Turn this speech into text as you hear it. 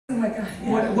my God.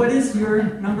 Yeah. What is your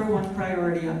 #1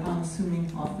 priority upon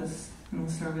assuming office? And we'll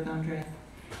start with Andre.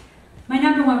 My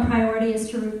 #1 priority is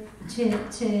to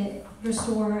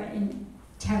restore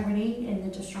integrity in the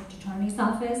district attorney's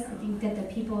office. I think that the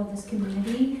people of this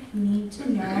community need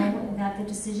to know that the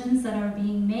decisions that are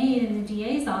being made in the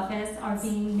DA's office are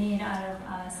being made out of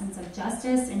a sense of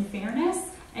justice and fairness,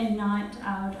 and not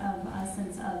out of a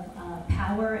sense of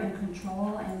power and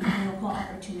control and political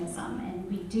opportunism. And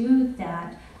we do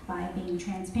that by being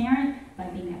transparent, by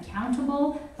being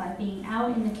accountable, by being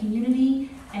out in the community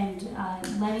and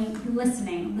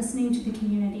listening to the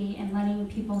community and letting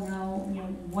people know,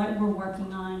 what we're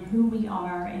working on, who we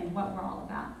are, and what we're all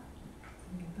about.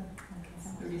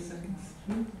 30 seconds.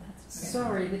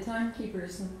 Sorry, the timekeeper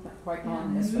isn't quite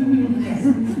on this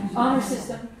one. Honor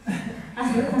system.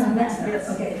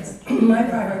 Okay,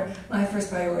 my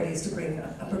first priority is to bring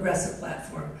a progressive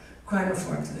platform, crime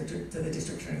reform, to the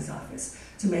district attorney's office,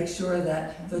 to make sure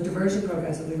that the diversion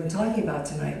programs that we've been talking about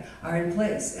tonight are in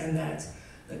place, and that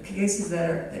the cases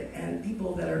and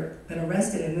people that are been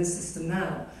arrested in this system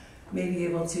now may be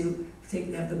able to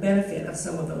have the benefit of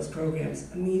some of those programs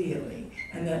immediately,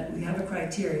 and that we have a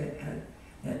criteria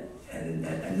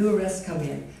and new arrests come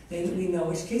in, then we know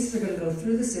which cases are going to go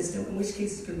through the system and which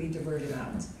cases are going to be diverted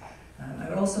out. I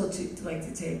would also like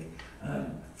to take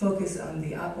focus on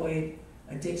the opioid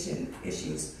addiction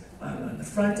issues on the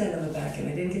front end and the back end.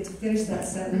 I didn't get to finish that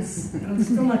sentence, and I'm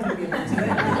still not going to be able to do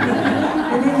it.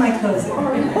 Maybe in my closing.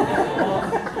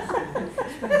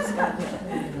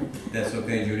 That's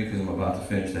okay, Judy, because I'm about to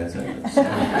finish that sentence.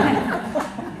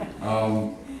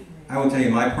 I will tell you,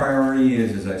 my priority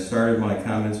is, as I started my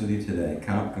comments with you today,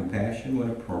 compassion when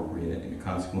appropriate and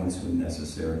consequence when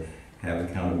necessary, have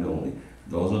accountability.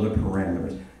 Those are the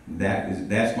parameters.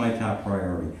 That's my top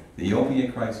priority. The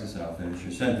opiate crisis, I'll finish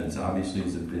your sentence, obviously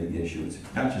is a big issue. It's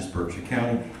not just Berkshire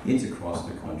County, it's across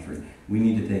the country. We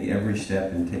need to take every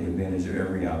step and take advantage of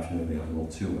every option available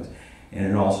to us. And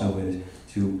it also is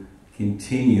to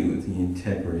continue the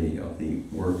integrity of the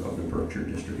work of the Berkshire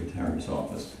District Attorney's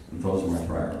Office. Those are my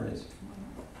priorities.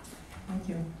 Thank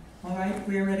you. All right,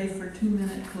 we're ready for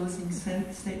 2-minute closing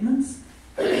statements.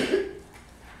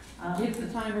 Give the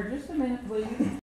timer just a minute, please.